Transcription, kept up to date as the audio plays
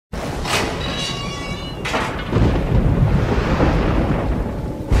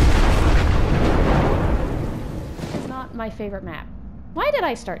my favorite map. Why did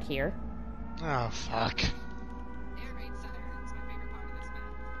I start here? Oh, fuck.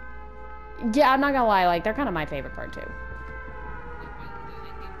 Yeah, I'm not gonna lie, like, they're kind of my favorite part, too.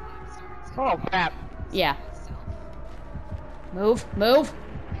 Oh, crap. Yeah. Move, move!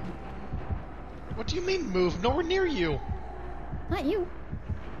 What do you mean move? Nowhere near you. Not you.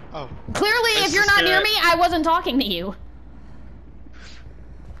 Oh. Clearly, This if you're is not near good. me, I wasn't talking to you.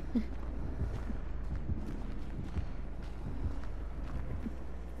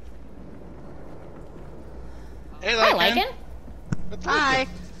 Hey, Hi, Lycan. Lycan. It's Hi.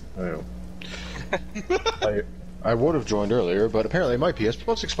 Lycan. I would have joined earlier, but apparently my PS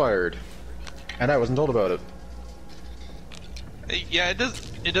Plus expired, and I wasn't told about it. Yeah, it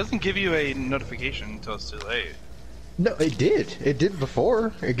doesn't give you a notification until it's too late. No, it did. It did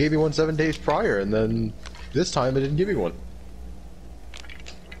before. It gave me one 7 days prior, and then this time it didn't give me one.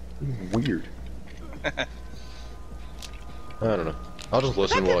 Weird. I don't know. I'll just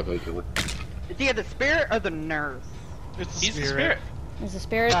listen while I play Killer. Is he the spirit or the nurse? It's the He's the spirit. spirit. Is the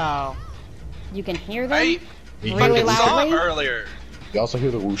spirit? Oh. You can hear them I really fucking saw him loudly. earlier. You also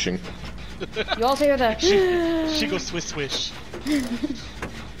hear the whooshing. You also hear the. She goes swish swish.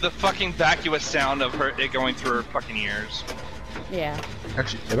 The fucking vacuous sound of it going through her fucking ears. Yeah.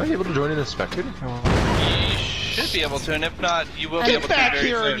 Actually, am I able to join in as spectator? You should be able to, and if not, you will be Get able to back very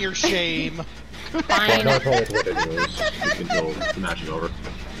here soon. in your shame. Fine. Until the match is over.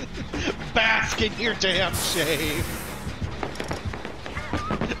 Bask in your damn shame.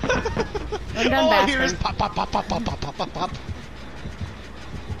 I'm done All I hear is basking. pop, pop, pop, pop, pop, pop, pop, pop, pop.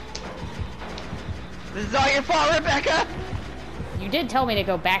 This is all your fault, Rebecca! You did tell me to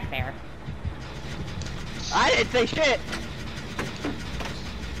go back there. I didn't say shit!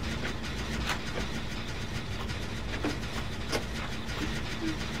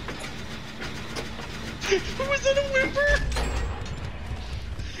 Was it a whimper?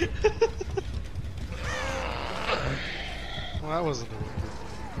 Well, that wasn't a whimper.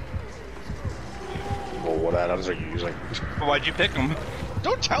 Well, what add-ons are you using? Why'd you pick him?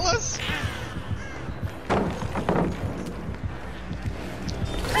 Don't tell us.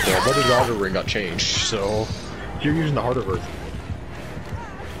 The Mother Daughter ring got changed, so you're using the harder version.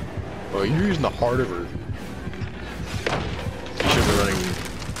 Well, you're using the harder version. You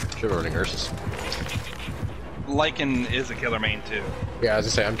should be running Ursus. Lycan is a killer main too. Yeah, as I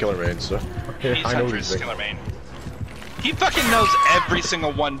say, I'm killer main, so He's I know what Huntress you're killer main. He fucking knows every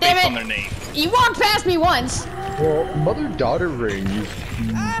single one Damn based it. on their name. You walked past me once. Well, Mother Daughter ring, you.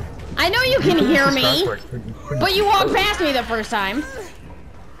 I know you can hear me, but you walked past me the first time.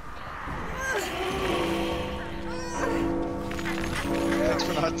 That's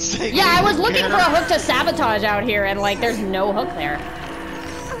for not saying. Yeah, I was looking care. for a hook to sabotage out here, and like, there's no hook there.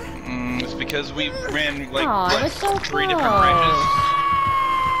 It's because we ran like Aw, it what, was so 3 different branches.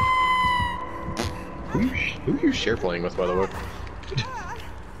 Who are you share playing with, by the way?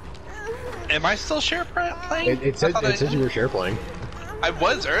 Am I still playing? It says you were share playing. I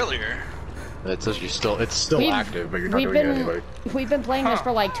was earlier. It says it's still active, but you're not we've doing it been anyway. we've been playing this Huh.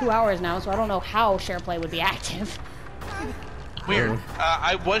 for like 2 hours now, so I don't know how SharePlay would be active. Weird.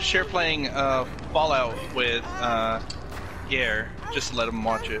 I was playing Fallout with Gare, just to let him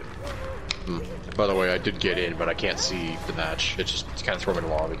watch it. By the way, I did get in, but I can't see the match. It's kind of throwing me in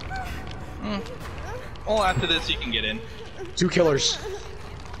the lobby. Well, after this, you can get in. 2 killers.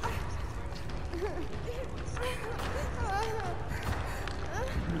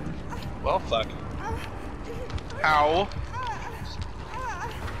 Well, fuck. How?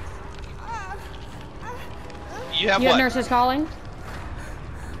 You have You what? have nurses calling?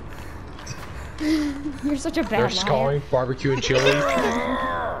 You're such a bad Nurse liar. calling, barbecue and chili.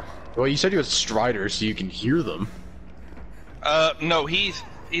 Well, you said you had Striders, so you can hear them. No, he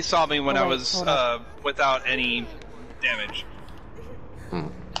saw me when Oh, I wait, was hold on. without any damage.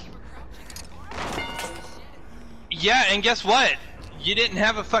 Yeah, and guess what? You didn't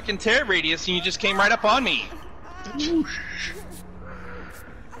have a fucking tear radius, and you just came right up on me.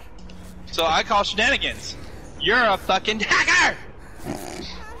 So I call shenanigans. You're a fucking hacker!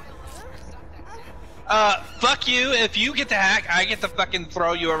 Fuck you. If you get to hack, I get to fucking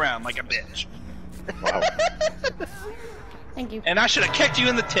throw you around like a bitch. Wow. Thank you. And I should have kicked you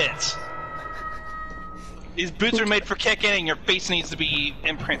in the tits. These boots are made for kicking, and your face needs to be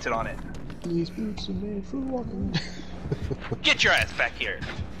imprinted on it. These boots are made for walking. Get your ass back here.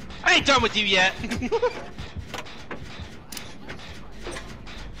 I ain't done with you yet.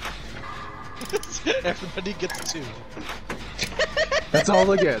 Everybody gets 2. That's all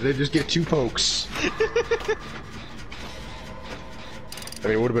they get. They just get 2 pokes. I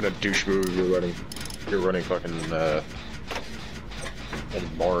mean, it would have been a douche move if you're running fucking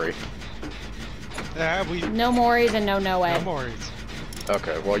And Maury. Yeah, we... No Moris and no Noed. No Moris.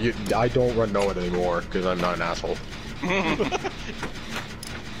 Okay, well, I don't run Noah anymore, because I'm not an asshole.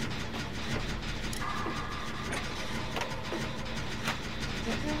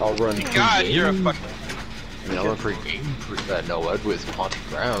 I'll run God, you're a fucking... I mean, I'll run free game Noed with Haunted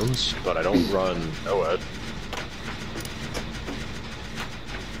Grounds, but I don't run Noed.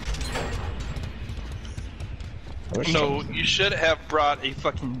 So, you should have brought a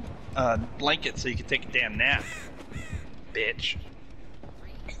fucking blanket so you could take a damn nap. Bitch.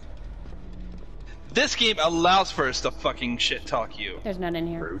 This game allows for us to fucking shit talk you. There's none in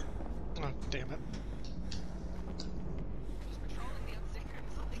here. Rude. Oh, damn it.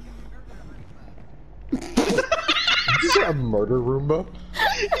 Is that a murder Roomba?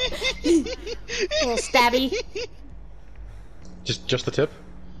 Little stabby. Just the tip?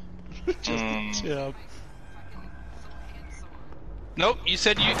 Just yeah. Nope, you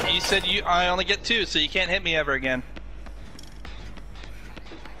said I only get 2, so you can't hit me ever again.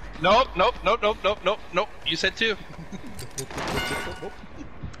 Nope. You said 2.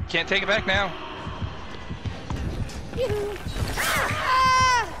 Can't take it back now.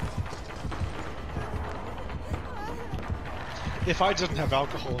 If I didn't have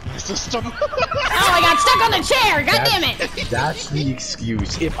alcohol in my system. Oh, I got stuck on the chair! God damn it! That's the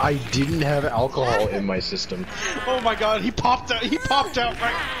excuse. If I didn't have alcohol in my system. Oh my god, he popped out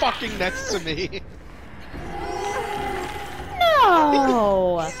right fucking next to me.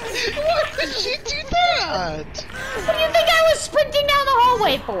 No! Why did she do that? What do you think I was sprinting down the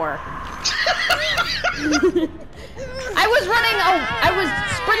hallway for? I was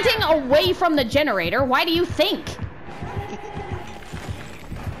sprinting away from the generator. Why do you think?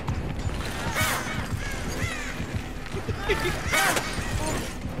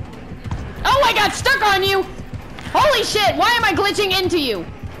 Oh, I got stuck on you! Holy shit, why am I glitching into you?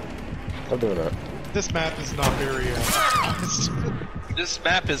 I'm doing that. This map is not very honest. This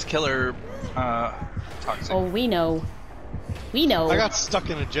map is killer toxic. Oh, we know. We know. I got stuck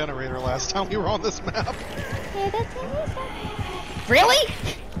in a generator last time we were on this map. Really?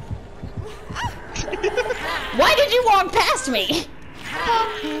 Why did you walk past me?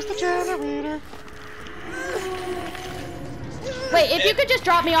 Here's the generator. Wait, if you could just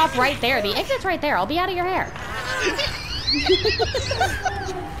drop me off right there. The exit's right there. I'll be out of your hair.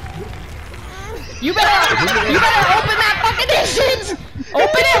 You better open that fucking entrance!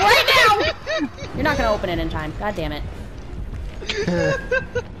 Open it right now! You're not gonna open it in time. God damn it.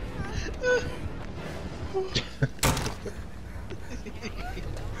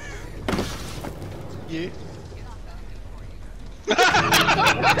 Yeah.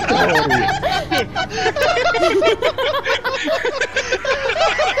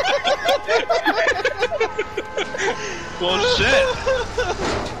 Well, shit.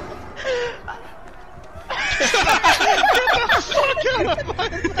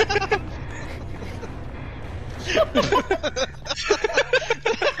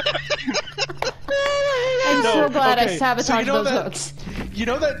 I'm so glad I okay, sabotaged so you know those that- hooks. You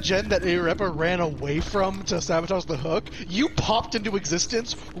know that gen that Arepa ran away from to sabotage the hook? You popped into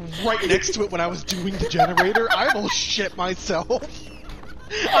existence right next to it when I was doing the generator. I almost shit myself.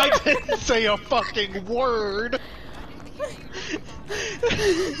 I didn't say a fucking word.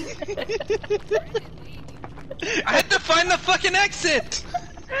 I had to find the fucking exit!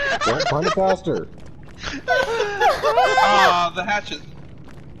 Don't find it faster. Ah, the hatches.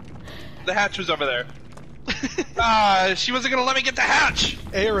 The hatch was over there. She wasn't gonna let me get the hatch!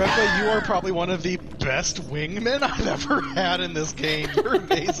 Arepa, you are probably one of the best wingmen I've ever had in this game. You're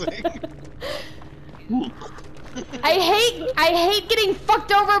amazing. I hate getting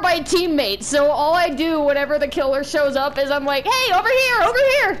fucked over by teammates, so all I do whenever the killer shows up is I'm like, hey, over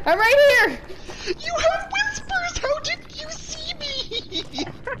here, I'm right here. You have whispers! How did you see me?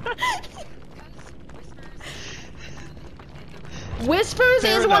 Whispers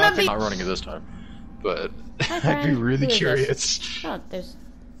Fair is one enough. of the... Not running it this time, but Hi, I'd be friend. really Who is curious. this? Oh, there's...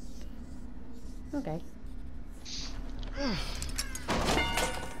 Okay.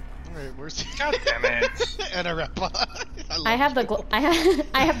 Alright, where's he? God damn it. And Arepa. I have the I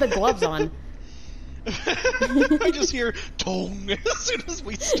have the gloves on. I just hear tong as soon as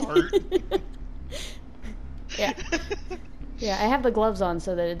we start. Yeah. Yeah, I have the gloves on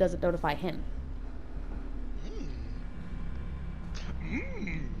so that it doesn't notify him.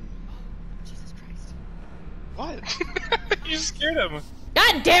 Jesus Christ. What? You scared him.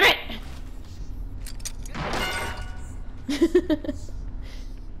 God damn it!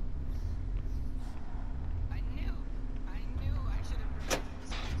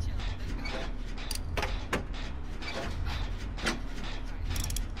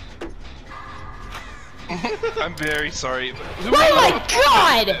 I'm very sorry. Oh my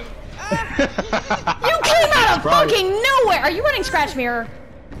god! You came out of fucking nowhere! Are you running Scratch Mirror?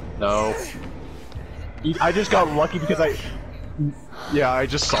 No. I just got lucky because I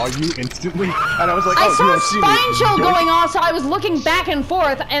just saw you instantly, and I was like, I oh, saw you a don't see spine me. chill going on, so I was looking back and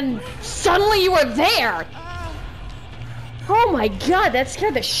forth, and suddenly you were there! Oh my god, that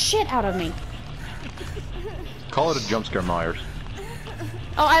scared the shit out of me. Call it a jump scare, Myers.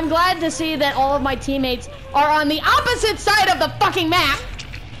 Oh, I'm glad to see that all of my teammates are on the opposite side of the fucking map!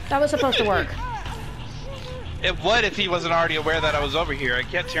 That was supposed to work. It would if he wasn't already aware that I was over here. I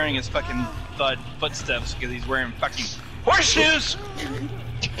kept hearing his fucking footsteps because he's wearing fucking horseshoes!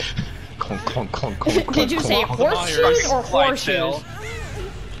 Clunk, clunk, clunk, clunk, clunk, Did you say clunk. horseshoes or Clydesdale. horseshoes?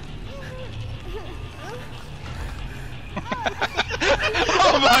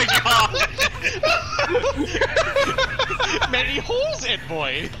 Oh my god! Many holes in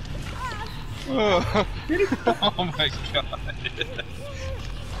boy. Oh my god.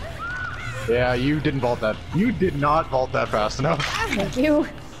 Yeah, you didn't vault that. You did not vault that fast enough. Thank you.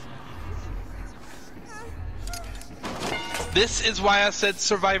 This is why I said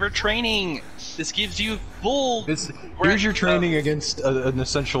survivor training. This gives you full. Here's your training against an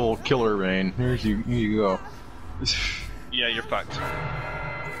essential killer rain. Here you go. Yeah, you're fucked.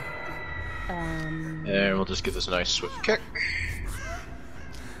 And we'll just get this nice swift kick.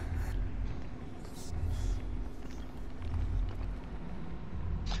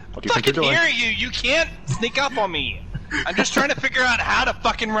 I fucking hear you! You can't sneak up on me! I'm just trying to figure out how to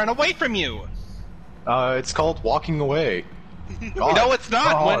fucking run away from you! It's called walking away. No, it's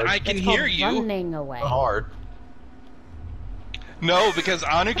not when I can It's hear called you! running away. Hard. No, because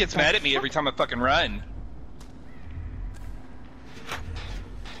Anu gets mad at me every time I fucking run.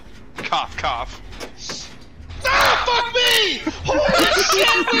 Cough, cough. Ah, fuck me! Holy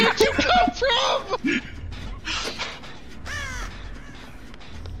shit, where'd you come from?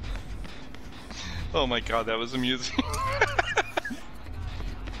 Oh my god, that was amusing.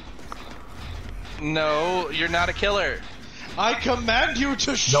 No, you're not a killer. I command you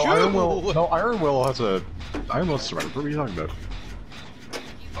to shoot! No, Iron Will has a... Iron Will's survivor. What are you talking about?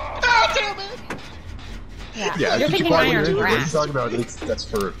 Ah, damn it! Yeah, you're thinking Iron What are you Grass. talking about? That's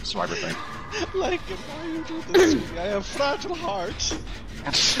for survivor thing. Like, why you do this to me? I have fragile heart.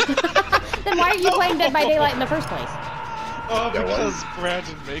 Then why are you playing Dead by Daylight in the first place? Oh, because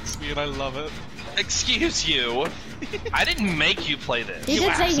Brandon makes me and I love it. Excuse you. I didn't make you play this. He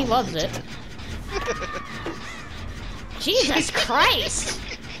did say he loves it. Jesus Christ!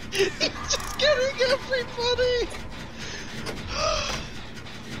 Just getting everybody!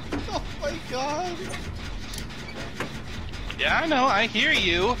 Oh my god. Yeah, I know. I hear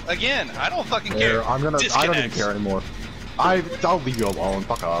you. Again, I don't fucking There, care. I don't even Disconnects. care anymore. I'll leave you alone.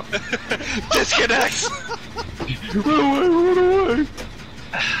 Fuck off. Disconnects. Run away!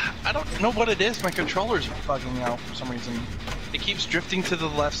 I don't know what it is. My controller's bugging out for some reason. It keeps drifting to the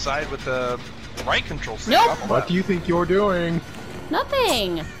left side with the right control stick. Nope. What do you think you're doing?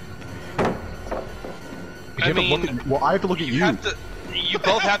 Nothing. I mean, Well, I have to look at you. You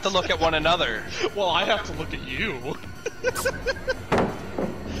both have to look at one another. Well, I have to look at you.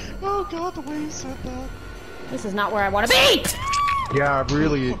 Oh god, the way you said that. This is not where I want to be! Yeah,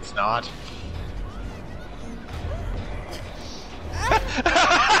 really, it's not.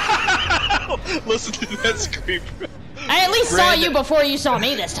 Listen to that scream. I at least saw Brandon. you before you saw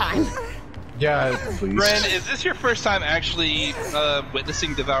me this time. Yeah, please. Bren, is this your first time actually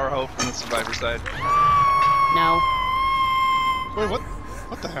witnessing Devour Hope from the Survivor side? No. Wait, what?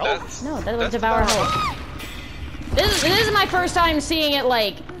 What the hell? No, that was that's Devour Hope. This is my first time seeing it,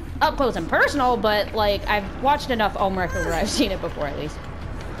 like, up close and personal, but, like, I've watched enough Omrecker where I've seen it before, at least.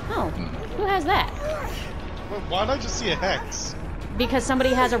 Oh, who has that? Wait, why did I just see a hex? Because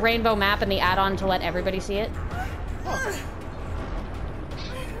somebody has a rainbow map in the add-on to let everybody see it. Oh.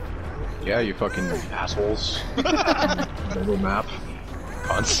 Yeah, you fucking assholes. Little map.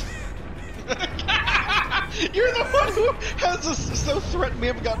 Cunts. You're the one who has so threatened we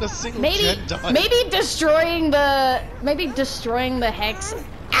haven't gotten a single gen done. Maybe destroying the hex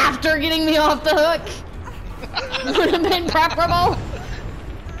after getting me off the hook would have been preferable.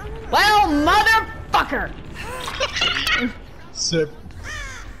 Well, motherfucker! Sip.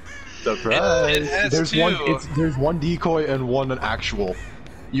 Surprise! It has There's two. there's one decoy and one an actual.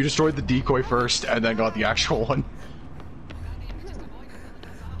 You destroyed the decoy first and then got the actual one.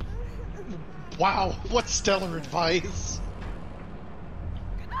 Wow, what stellar advice.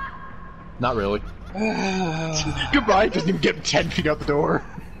 Not really. Goodbye, doesn't even get 10 feet out the door.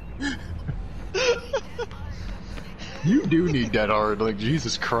 You do need Dead Hard, like,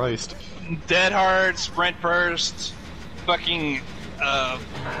 Jesus Christ. Dead Hard, Sprint Burst, fucking,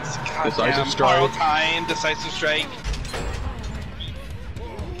 Decisive Strike. Borrow Time, Decisive Strike.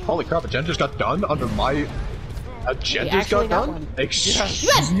 Holy crap, a gen just got done under my... A gen We just got actually got done? one. Excuse You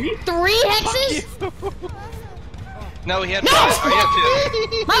has me? 3 hexes? No, he had No! 5. Oh,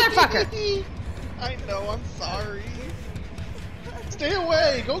 he had 2. Motherfucker! I know, I'm sorry. Stay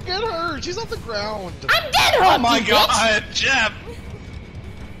away! Go get her! She's on the ground! I'm dead, Oh my you bitch! god, Jeff!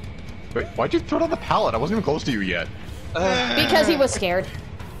 Wait, why'd you throw it on the pallet? I wasn't even close to you yet. Because he was scared.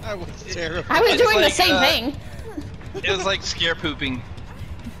 I was terrified. I was It's doing the like, same thing. It was like scare pooping.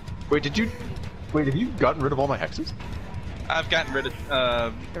 Wait, did you... Wait, have you gotten rid of all my hexes? I've gotten rid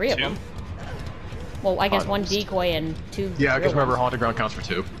of, 3 of 2. them. Well, I guess Oh, 1 decoy and 2. Yeah, I guess real remember ones. Haunted Ground counts for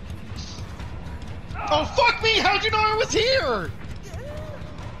 2. Oh, fuck me! How'd you know I was here?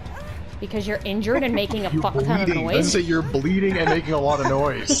 Because you're injured and making a You're fuck ton of bleeding. Let's noise. say you're bleeding and making a lot of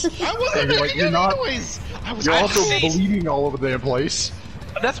noise. I wasn't And you're like, making you're any not- noise! I was You're also see. bleeding all over the damn place.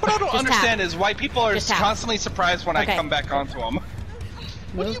 That's what I don't Just understand tap. is why people are Just tap. constantly surprised when Okay. I come back onto them.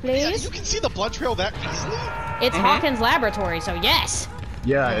 What do Move, you, please. you can see the blood trail that easily? It's Hawkins Laboratory, so yes.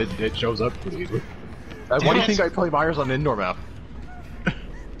 Yeah, it shows up pretty easily. Why do you it. think I play Myers on an indoor map?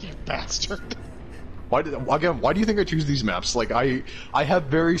 You bastard. Why do you think I choose these maps? Like, I have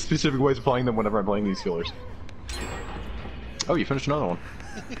very specific ways of playing them whenever I'm playing these killers. Oh, you finished another one.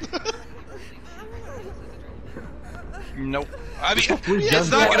 Nope. I mean, three it's gens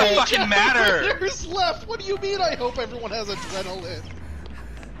not left. gonna fucking matter! There's left! What do you mean I hope everyone has adrenaline?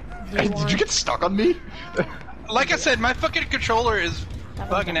 Hey, did you get stuck on me? Like I said, my fucking controller is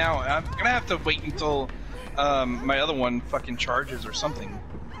bugging out. I'm gonna have to wait until my other one fucking charges or something.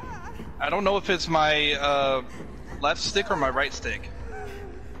 I don't know if it's my left stick or my right stick.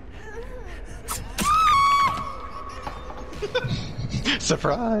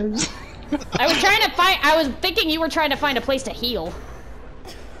 Surprise! I was thinking you were trying to find a place to heal.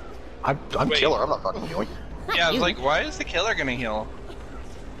 I'm Wait. killer. I'm not fucking healing. Yeah, I was you. like, why is the killer gonna heal?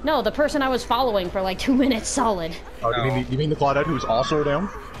 No, the person I was following for like 2 minutes solid. Oh, you mean the Claudette who's also down?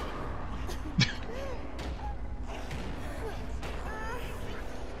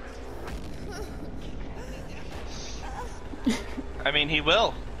 I mean, he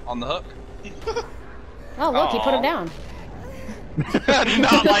will on the hook. Oh, look, he put him Aw. down.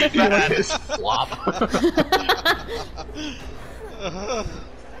 Not like that. His flop.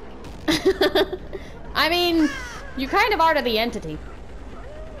 I mean, you kind of are to the entity.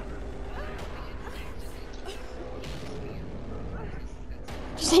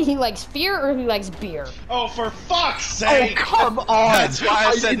 You say he likes fear or he likes beer? Oh, for fuck's Oh, sake! come on! That's why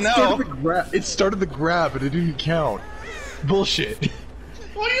I said no. It started the grab, but it didn't count. Bullshit.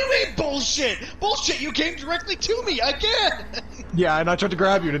 What do you mean bullshit? Bullshit, you came directly to me again! Yeah, and I tried to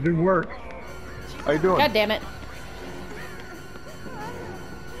grab you and it didn't work. How you doing? God damn it.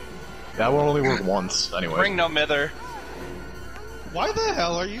 That will only work once, anyway. Bring no mither. Why the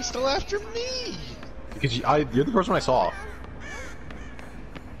hell are you still after me? Because you're the person I saw.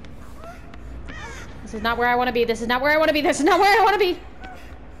 This is not where I want to be. This is not where I want to be. This is not where I want to be.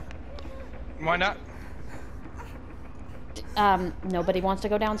 Why not? Nobody wants to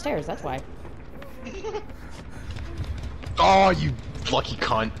go downstairs. That's why. Oh, you lucky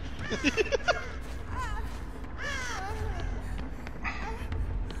cunt.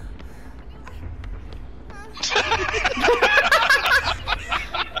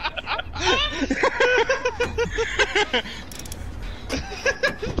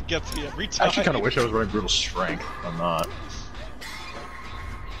 Gets me every I time. actually kind of wish I was running Brutal Strength. I'm not.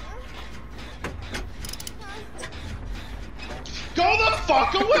 Go the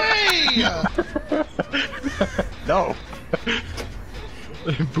fuck away! No.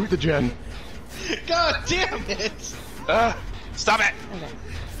 Boot the gen. God damn it! Stop it! Okay.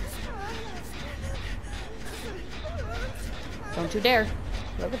 Don't you dare.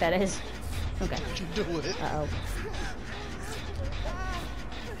 Whoever that is. Okay. You do it. Uh-oh.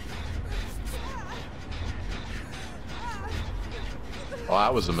 Well,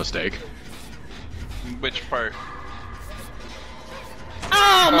 that was a mistake. Which part?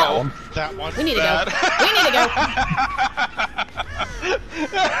 Oh, no! That one. We need to go. Bad. We need to go.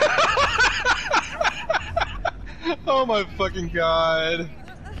 Oh my fucking god.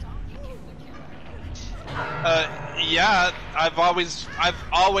 Yeah, I've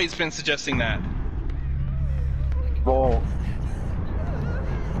always been suggesting that. Well,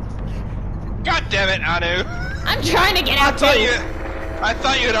 God damn it, Anu! I'm trying to get out too. I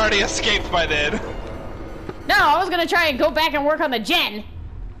thought you had already escaped by then. No, I was gonna try and go back and work on the gen.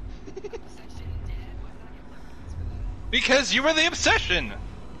 Because you were the obsession.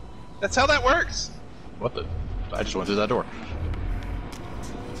 That's how that works. What the? I just went through that door.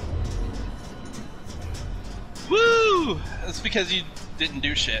 Woo! That's because you didn't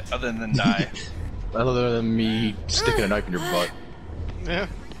do shit other than die. Other than me sticking a knife in your butt. Yeah.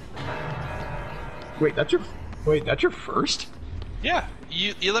 Wait, that's your first? Yeah,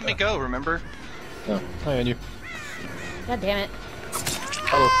 you let me go, remember? Oh, hi, on you. God damn it.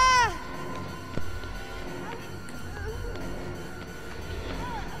 Hello.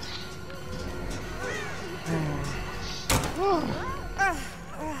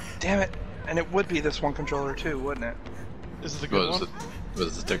 Damn it. And it would be this one controller too, wouldn't it? This is a good one. What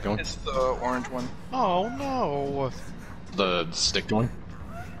is the stick going? It's the orange one. Oh no. The stick one?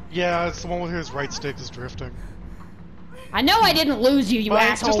 Yeah, it's the one with his right stick is drifting. I know I didn't lose you, you Mike,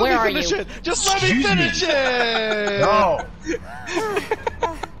 asshole. just let Where me are finish you? it. Just let me finish it! No!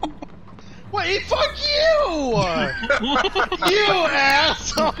 Wait, fuck you! You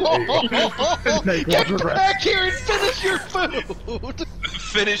asshole! Get back here and finish your food!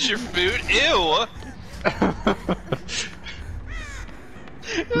 Finish your food? Ew!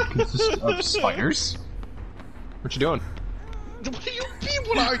 It consists of spiders? What you doing? What do you mean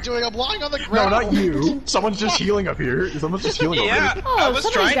what am I doing? I'm lying on the No, ground! not you! Someone's just healing up here. Someone's just healing over Yeah, here. Oh, I was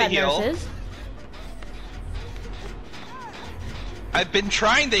somebody's trying to got heal. nurses. I've been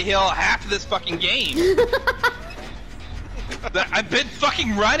trying to heal half of this fucking game. I've been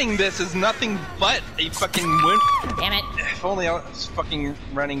fucking running this as nothing but a fucking wound. Damn it. If only I was fucking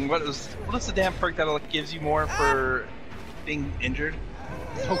running. What is the damn perk that gives you more for being injured?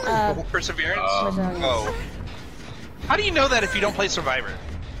 Perseverance? Resilience. Oh. How do you know that if you don't play Survivor?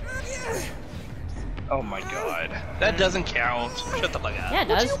 Oh my god. That doesn't count. Shut the fuck up. Yeah, it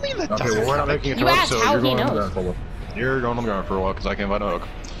does. What do you mean that Okay, doesn't well, we're not count? making it You to asked episode. how You're he going on the knows. ground for a while. You're going on the ground for a while because I can't find a hook.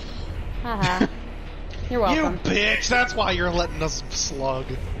 Haha. You're You welcome. bitch! That's why you're letting us slug.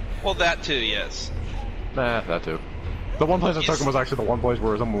 Well, that too, yes. Nah, that too. The one place I took Yes. him was actually the one place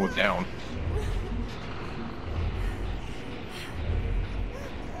where someone was down.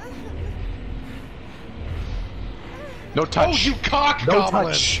 No touch. Oh, you cock No goblin!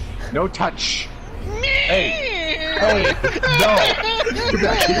 touch. No touch. Hey. Hey. No. Get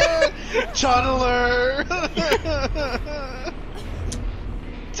back here. Tunneler!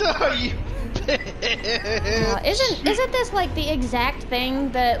 Oh, you bitch! Isn't this like the exact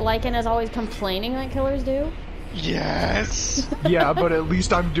thing that Lycan is always complaining that killers do? Yes! Yeah, but at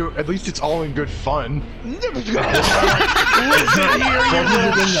least at least it's all in good fun. Listen here, you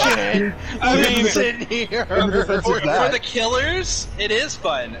little shit! Listen here! For the killers, it is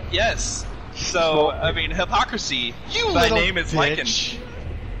fun, yes. So, I mean, hypocrisy. You My little name is bitch. Lycan.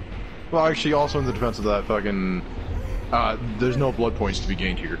 Well, actually, also in the defense of that fucking, there's no blood points to be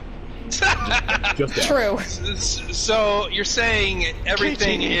gained here. Just that. True. So, you're saying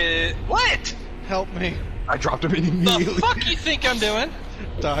everything KT. is... What? Help me. I dropped him The immediately. fuck you think I'm doing?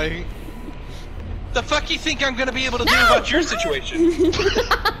 Dying. The fuck you think I'm gonna be able to do about your situation?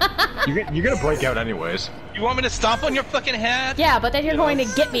 You're gonna break out anyways. You want me to stomp on your fucking head? Yeah, but then you're going to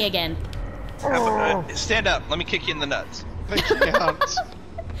get me again. Stand up, let me kick you in the nuts. I can't.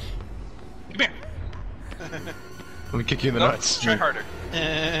 Come here. Let me kick you in the No, nuts. try harder.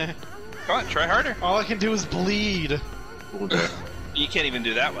 Come on, try harder. All I can do is bleed. Okay. You can't even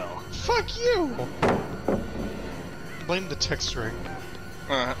do that well. Fuck you! Blame the texturing.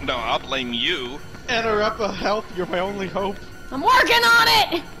 No, I'll blame you. Enter up a health, you're my only hope. I'm working on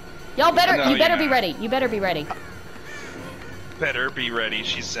it! Y'all better, No, you better you're be not. ready. You better be ready. Better be ready,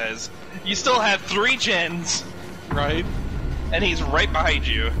 she says. You still have 3 gens, Right? and he's right behind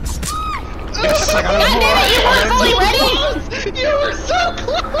you. God damn it, you weren't fully ready! You were so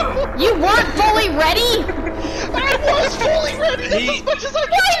close! You weren't fully ready? I was fully ready! That's He- as much as I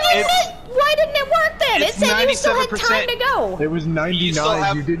Why didn't it work then? It It's said you still had 97%. time to go. It was 99. You still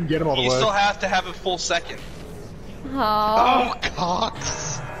have- you didn't get him all the You way. still have to have a full second. Oh. Oh,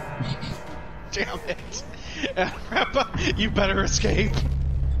 cocks! Damn it. Rappa, you better escape.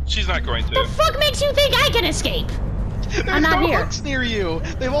 She's not going The to. fuck makes you think I can escape? There's I'm not no here. hooks near you.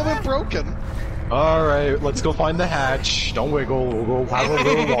 They've all been broken. Alright, let's go find the hatch. Don't wiggle, we'll go have a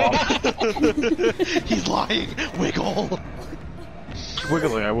little walk. He's lying. Wiggle.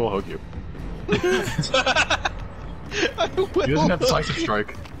 Wiggling, I will hug you. I will. He doesn't have decisive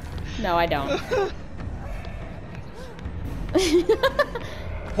strike. No, I don't.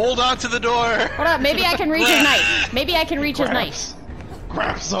 Hold on to the door. Hold up, maybe I can reach his knife. Maybe I can reach his knife.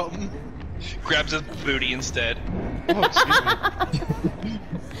 Grab something. Grabs his booty instead. Oh, excuse me.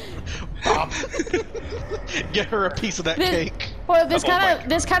 Bob. Get her a piece of that cake. Well, this Oh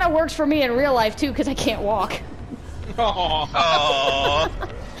my kind of works for me in real life too, because I can't walk. Aw. Oh.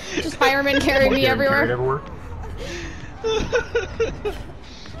 Just firemen carrying me everywhere.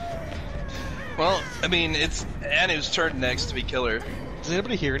 Well, I mean, it's Anu's turn next to be killer. Does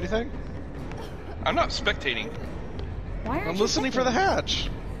anybody hear anything? I'm not spectating. Why aren't I'm you listening for the hatch.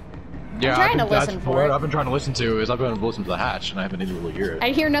 Yeah, trying to that's listen for what it. I've been trying to listen to is I've been listening to the hatch and I haven't been able to hear it. I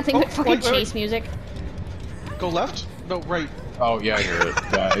hear nothing but fucking wait. chase music. Go left? No, right. Oh yeah, I hear it.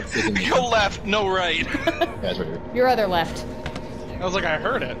 Yeah, it's in the Go left, no right. Yeah, it's right here. Your other left. I was like, I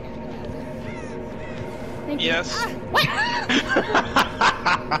heard it. Thank you. Yes. What?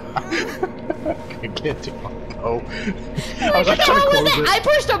 I can't do it. Oh. I What was like the trying hell to was close that? it. I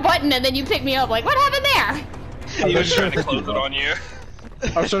pushed a button and then you picked me up. Like, what happened there? He was trying to close it on you.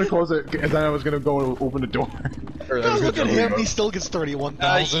 I was trying to close it and then I was gonna go and open the door. Or I was Look gonna at go- him, he still gets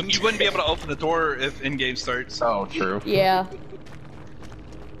 31,000. You wouldn't be able to open the door if in-game starts. Oh, true. Yeah.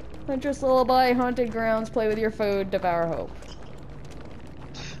 Huntress Lullaby, Haunted Grounds, play with your food, devour hope.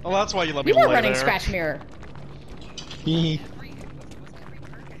 Well, that's why you let me You were lay running there. Scratch Mirror. Hee.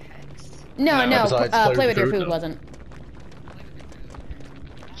 No, No. Besides play with your food, food no. wasn't.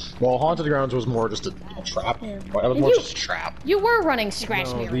 Well, Haunted Grounds was more just a trap. That was more You- just a trap. You were running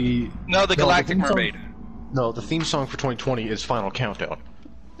Scratch Mirror. No, the Galactic theme song- Mermaid. No, the theme song for 2020 is Final Countdown.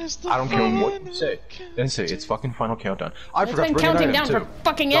 It's the I don't care what final you say. Then say it's fucking Final Countdown. I It's forgot been to bring an counting item, down too. for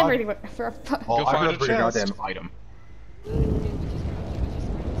fucking God. everything. For Oh, Go I find forgot to bring a a chest. goddamn item.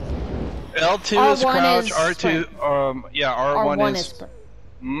 L2 is R1 crouch, is R2, sprint. yeah, R1, R1 is... is sprint.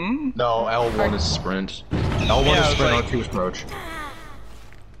 Hmm? No, L1 is sprint. L1 Yeah, is it's sprint, like- R2 is crouch.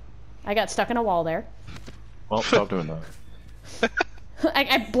 I got stuck in a wall there. Well, stop doing that.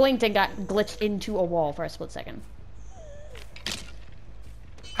 I blinked and got glitched into a wall for a split second.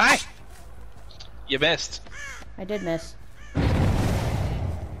 Hi! You missed. I did miss.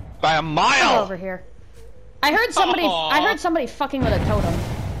 By a Come mile! over here. I heard somebody. I heard somebody fucking with a totem.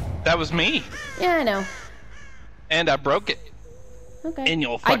 That was me. Yeah, I know. And I broke it. Okay. In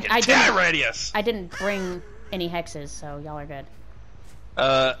your I fucking didn't- tear radius! I didn't bring any hexes, so y'all are good.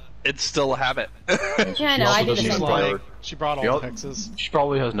 It's still a habit. Yeah, I know. I do the She's same thing. like, she brought all Yup. the hexes. She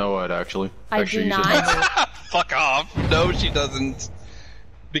probably has no head, actually. I Actually, do she not. doesn't. Fuck off. No, she doesn't.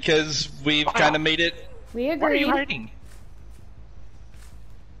 Because we've kind of made it... We What are agree. you hiding?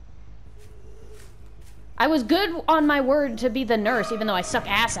 I was good on my word to be the nurse, even though I suck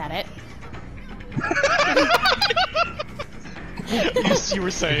ass at it. You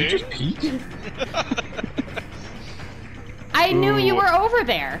were saying. Just peek? I knew you were over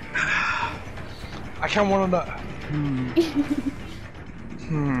there. I kind of want to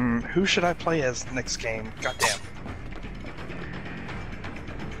know... Who should I play as next game? Goddamn.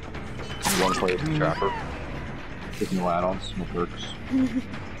 You want to play as a trapper? With no add-ons, no perks.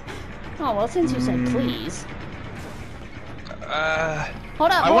 Oh well, since you said please. Hold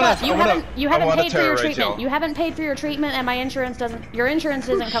up, I hold wanna- up. I You wanna- haven't you I haven't wanna paid for your terrorize treatment. y'all. You haven't paid for your treatment, and my insurance doesn't. Your insurance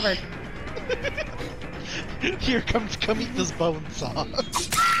isn't covered. Here, come eat this bone saw.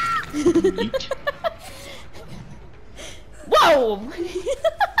 Whoa!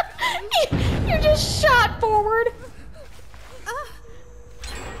 You just shot forward.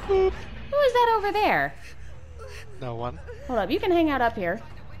 Who is that over there? No one. Hold up, you can hang out up here.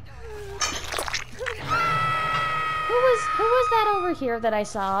 Who was that over here that I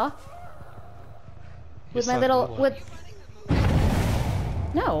saw? With my saw little no one. with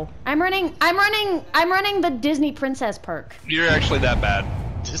No, I'm running the Disney Princess perk. You're actually that bad.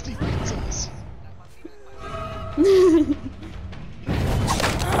 Disney princess.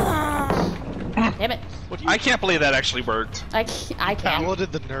 Damn it. What do you I can't believe that actually worked. I can.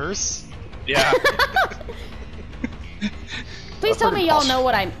 paladed the nurse? Yeah. Please tell me y'all know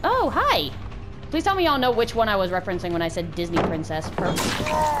what I'm. Oh, hi. Please tell me y'all know which one I was referencing when I said Disney Princess perk.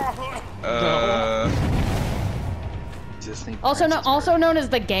 Disney. Also known as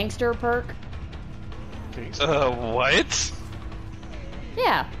the Gangster perk. What?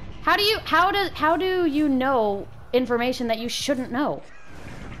 Yeah. How do you know information that you shouldn't know?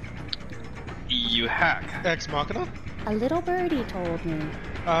 You hack. Ex Machina? A little birdie told me.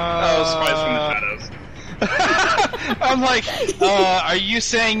 Oh, Spies from the Shadows. I'm like, are you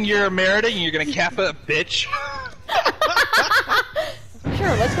saying you're a Merida and you're gonna cap a bitch? Sure,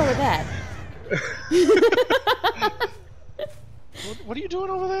 let's go with that. What are you doing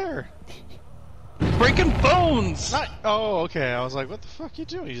over there? Breaking bones! Oh, okay. I was like, what the fuck you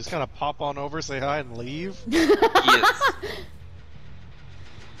doing? You just kind of pop on over, say hi, and leave? Yes.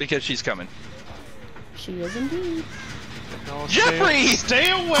 Because she's coming. She is indeed. No, Jeffrey! Stay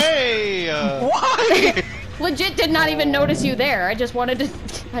away! Why? Legit did not even notice you there. I just wanted to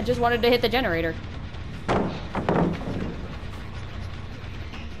hit the generator.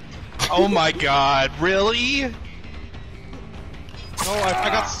 Oh my god, really? Oh, I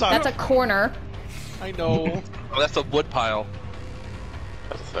got stuck. That's a corner. I know. Oh, that's a wood pile.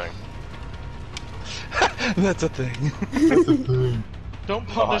 That's a thing. That's a thing. That's a thing. Don't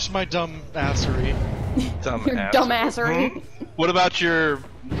punish my dumb assery. Dumb Your ass. dumbassery. What about your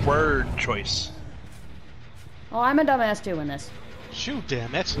word choice? Oh, I'm a dumbass too in this. Shoot,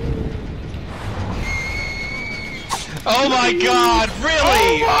 damn it. Oh my god,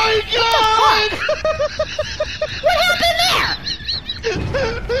 really? Oh my god! What happened there?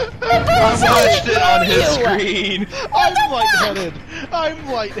 I watched it on his screen. I'm lightheaded. I'm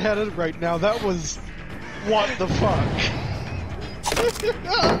lightheaded right now. That was... What the fuck?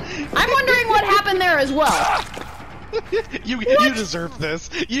 I'm wondering what happened there as well. You deserve this.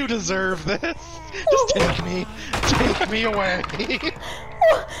 You deserve this. Just take me. Take me away.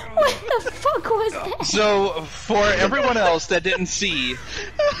 What the fuck was that? So, for everyone else that didn't see,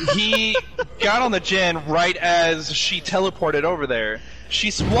 he got on the gen right as she teleported over there. She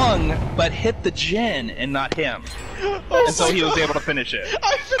swung, but hit the gen and not him. And so he was able to finish it.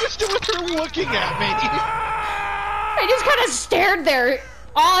 I finished it with her looking at me. I just kind of stared there,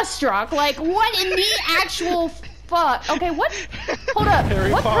 awestruck, like, what in the actual fuck? Okay, what? Hold up.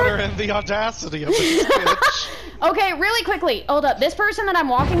 Harry what Potter and the audacity of this bitch. Okay, really quickly, hold up. This person that I'm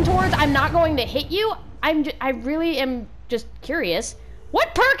walking towards, I'm not going to hit you. I really am just curious.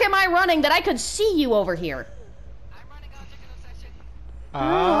 What perk am I running that I could see you over here?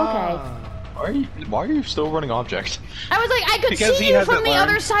 Oh, okay. Why are you still running object? I was like, I could Because see he you hasn't from the learned.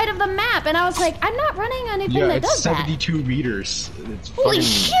 other side of the map, and I was like, I'm not running anything Yeah, that it's does that. 72 meters. It's Holy fucking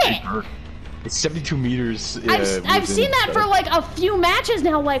shit! big. It's 72 meters. I've seen that for like a few matches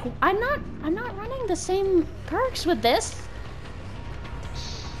now. Like, I'm not running the same perks with this.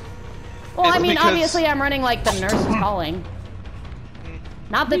 Well, It's I mean, because- obviously, I'm running like the nurse is calling.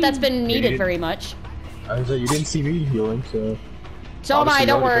 Not that that's been needed very much. I was like, you didn't see me healing, so. So am I. Obviously,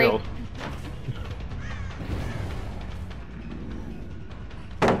 Don't you already worry. failed.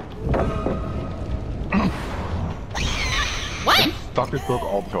 What? Doctor broke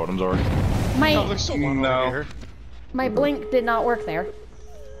all the totems already. No, My there's still one No. over here. my blink did not work there.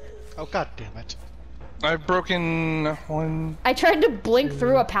 Oh, god damn it. I've broken 1, I tried to blink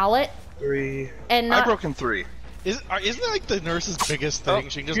through a pallet 3. and I've not. broken 3. Isn't it like the nurse's biggest thing? Oh,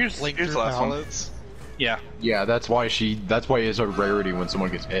 She can here's- just blink here's through the last one. pallets. Yeah. Yeah, that's why it's a rarity when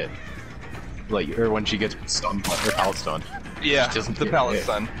someone gets hit. Like, or when she gets stunned, or pallet stunned. Yeah, She doesn't the get pallet hit.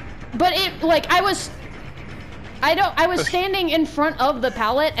 stun. But it like I was standing in front of the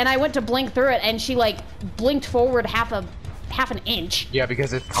pallet and I went to blink through it and she like blinked forward half an inch. Yeah,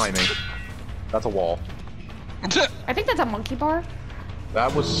 because it's timing. That's a wall. I think that's a monkey bar.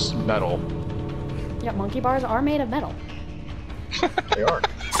 That was metal. Yeah, monkey bars are made of metal. They are.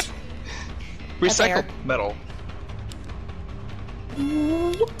 Recycled fair. metal.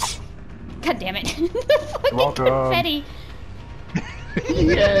 God damn it. The fucking welcome. confetti.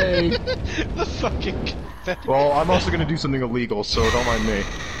 Yay! The fucking... Well, I'm also gonna do something illegal, so don't mind me.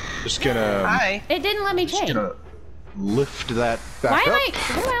 Just gonna... Hi. It didn't let me Just change. gonna lift that Why back am up.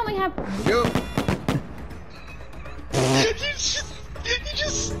 why do I only have Go. You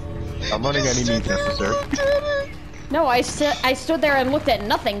just... I'm running any means necessary. No, I stood there and looked at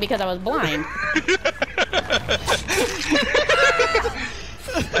nothing because I was blind.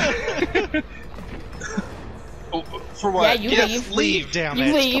 Oh, for what? Yeah, you Yes, leave. leave. Damn You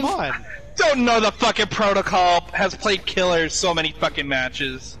it. leave. Come on. Don't know the fucking protocol. Has played killers so many fucking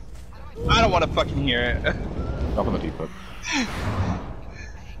matches. I don't want to fucking hear it. Up on the deep hook.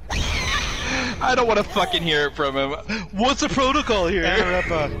 I don't want to fucking hear it from him. What's the protocol here?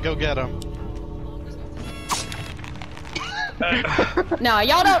 Arepa, go get him. No,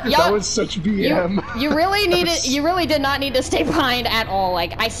 y'all don't. That Y'all. was such BM. You really needed. You really did not need to stay blind at all.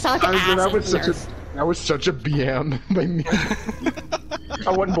 Like I suck ass that at was such a nurse. that was such a BM by me.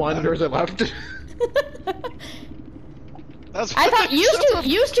 I wasn't blind as I left. That's I thought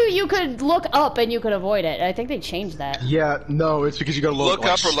used to you could look up and you could avoid it. I think they changed that. Yeah, no, it's because you gotta look, Look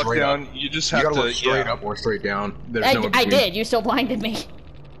like, up or look straight down. up. You just You have gotta to. look straight Yeah. up or straight down. There's I, no in I between. did. You still blinded me.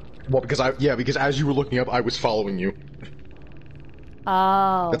 Well, because as you were looking up, I was following you.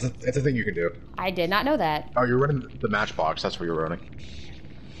 Oh, That's a thing you can do. I did not know that. Oh, you're running the matchbox. That's what you're running.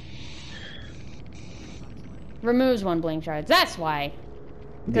 Removes one blink charge. That's why.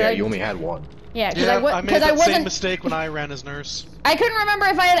 Yeah, I- you only had one. Yeah, because Yeah, I I made because I that same wasn't. mistake when I ran as nurse. I couldn't remember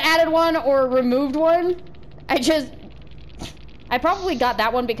if I had added one or removed one. I probably got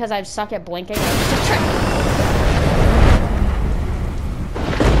that one because I suck at blinking. I was just trying-